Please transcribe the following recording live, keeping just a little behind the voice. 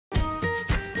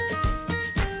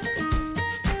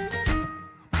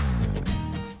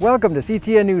Welcome to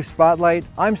CTN News Spotlight.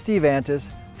 I'm Steve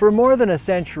Antis. For more than a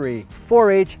century,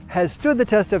 4-H has stood the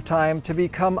test of time to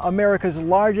become America's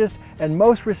largest and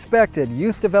most respected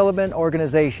youth development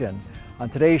organization. On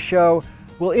today's show,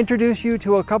 we'll introduce you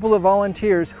to a couple of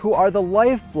volunteers who are the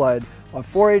lifeblood of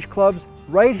 4-H clubs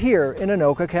right here in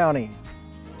Anoka County.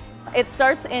 It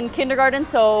starts in kindergarten,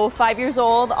 so 5 years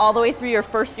old, all the way through your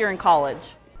first year in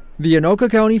college. The Anoka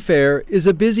County Fair is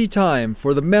a busy time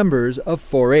for the members of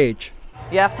 4-H.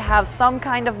 You have to have some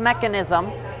kind of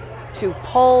mechanism to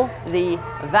pull the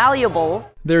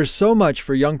valuables. There's so much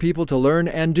for young people to learn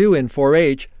and do in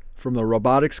 4-H, from the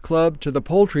robotics club to the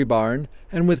poultry barn,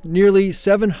 and with nearly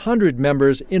 700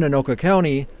 members in Anoka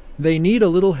County, they need a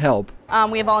little help.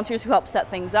 We have volunteers who help set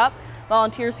things up,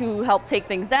 volunteers who help take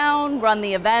things down, run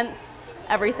the events,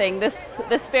 everything. This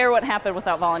fair wouldn't happen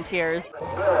without volunteers.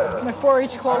 My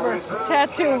 4-H clover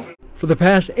tattoo. For the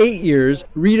past 8 years,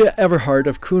 Rita Everhart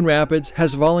of Coon Rapids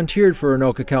has volunteered for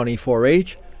Anoka County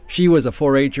 4-H. She was a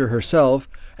 4-H'er herself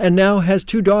and now has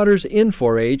 2 daughters in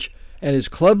 4-H and is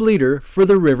club leader for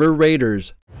the River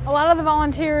Raiders. A lot of the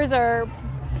volunteers are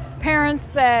parents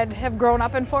that have grown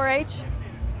up in 4-H.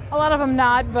 A lot of them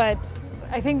not, but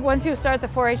I think once you start the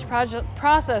 4-H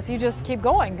process, you just keep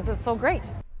going because it's so great.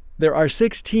 There are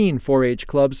 16 4-H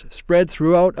clubs spread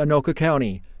throughout Anoka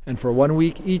County, and for 1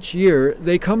 week each year,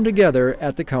 they come together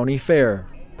at the county fair.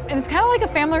 And it's kind of like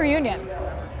a family reunion,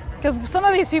 because some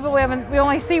of these people we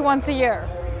only see once a year.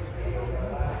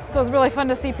 So it's really fun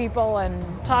to see people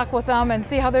and talk with them and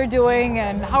see how they're doing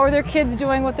and how are their kids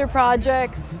doing with their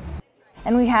projects.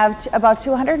 And we have about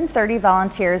 230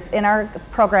 volunteers in our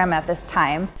program at this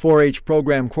time. 4-H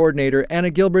program coordinator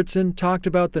Anna Gilbertson talked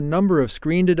about the number of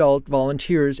screened adult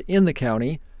volunteers in the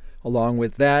county. Along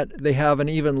with that, they have an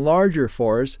even larger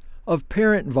force of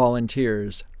parent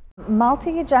volunteers.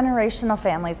 Multi-generational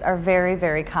families are very,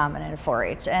 very common in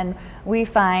 4-H, and we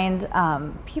find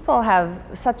people have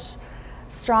such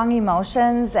strong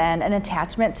emotions and an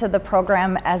attachment to the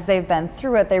program as they've been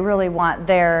through it. They really want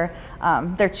their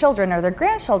children or their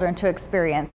grandchildren to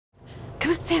experience.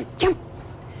 Come on, Sam, jump.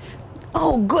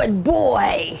 Oh, good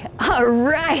boy. All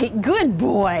right, good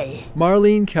boy.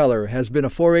 Marlene Keller has been a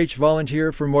 4-H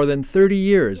volunteer for more than 30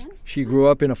 years. She grew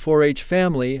up in a 4-H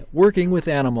family working with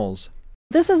animals.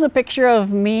 This is a picture of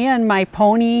me and my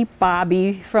pony,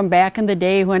 Bobby, from back in the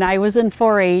day when I was in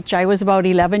 4-H. I was about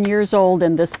 11 years old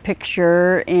in this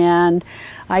picture, and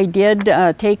I did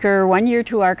take her 1 year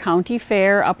to our county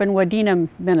fair up in Wadena,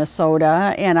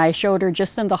 Minnesota, and I showed her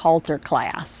just in the halter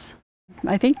class.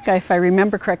 I think, if I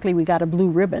remember correctly, we got a blue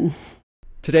ribbon.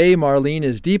 Today, Marlene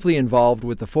is deeply involved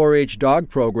with the 4-H dog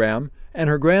program, and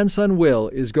her grandson Will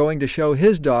is going to show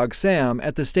his dog Sam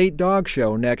at the State Dog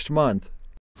Show next month.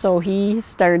 So he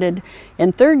started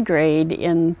in 3rd grade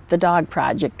in the dog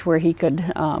project where he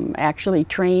could actually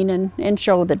train and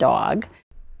show the dog.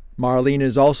 Marlene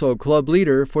is also club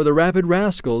leader for the Rapid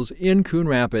Rascals in Coon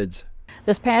Rapids.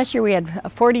 This past year we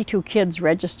had 42 kids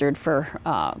registered for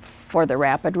the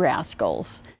Rapid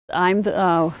Rascals. I'm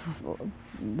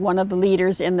one of the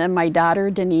leaders, and then my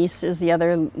daughter Denise is the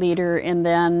other leader, and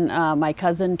then my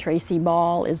cousin Tracy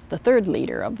Ball is the 3rd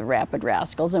leader of the Rapid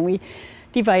Rascals, and we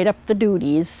divide up the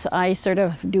duties. I sort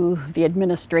of do the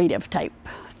administrative type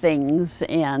things,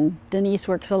 and Denise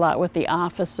works a lot with the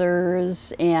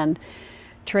officers, and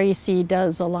Tracy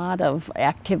does a lot of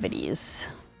activities.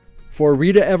 For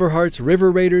Rita Everhart's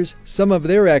River Raiders, some of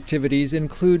their activities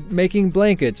include making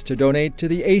blankets to donate to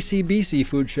the ACBC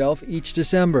food shelf each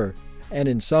December, and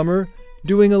in summer,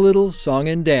 doing a little song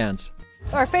and dance.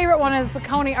 Our favorite one is the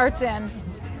County Arts Inn.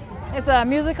 It's a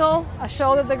musical, a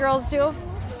show that the girls do,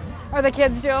 or the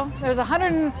kids do. There's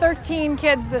 113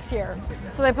 kids this year,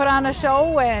 so they put on a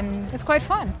show and it's quite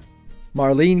fun.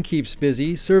 Marlene keeps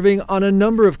busy serving on a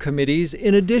number of committees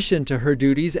in addition to her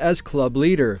duties as club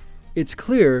leader. It's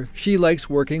clear she likes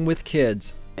working with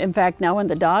kids. In fact, now in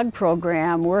the dog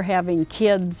program, we're having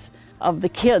kids of the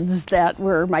kids that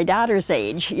were my daughter's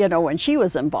age, when she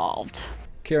was involved.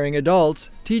 Caring adults,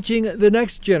 teaching the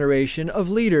next generation of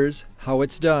leaders how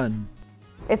it's done.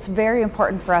 It's very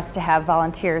important for us to have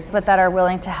volunteers, but that are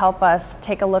willing to help us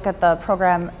take a look at the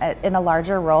program in a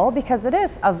larger role, because it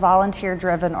is a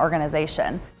volunteer-driven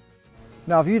organization.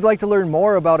 Now, if you'd like to learn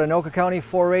more about Anoka County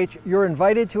 4-H, you're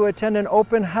invited to attend an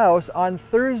open house on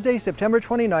Thursday, September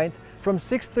 29th from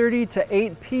 6:30 to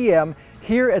 8 p.m.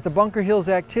 here at the Bunker Hills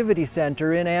Activity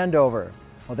Center in Andover.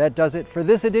 Well, that does it for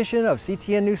this edition of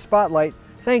CTN News Spotlight.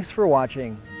 Thanks for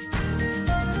watching.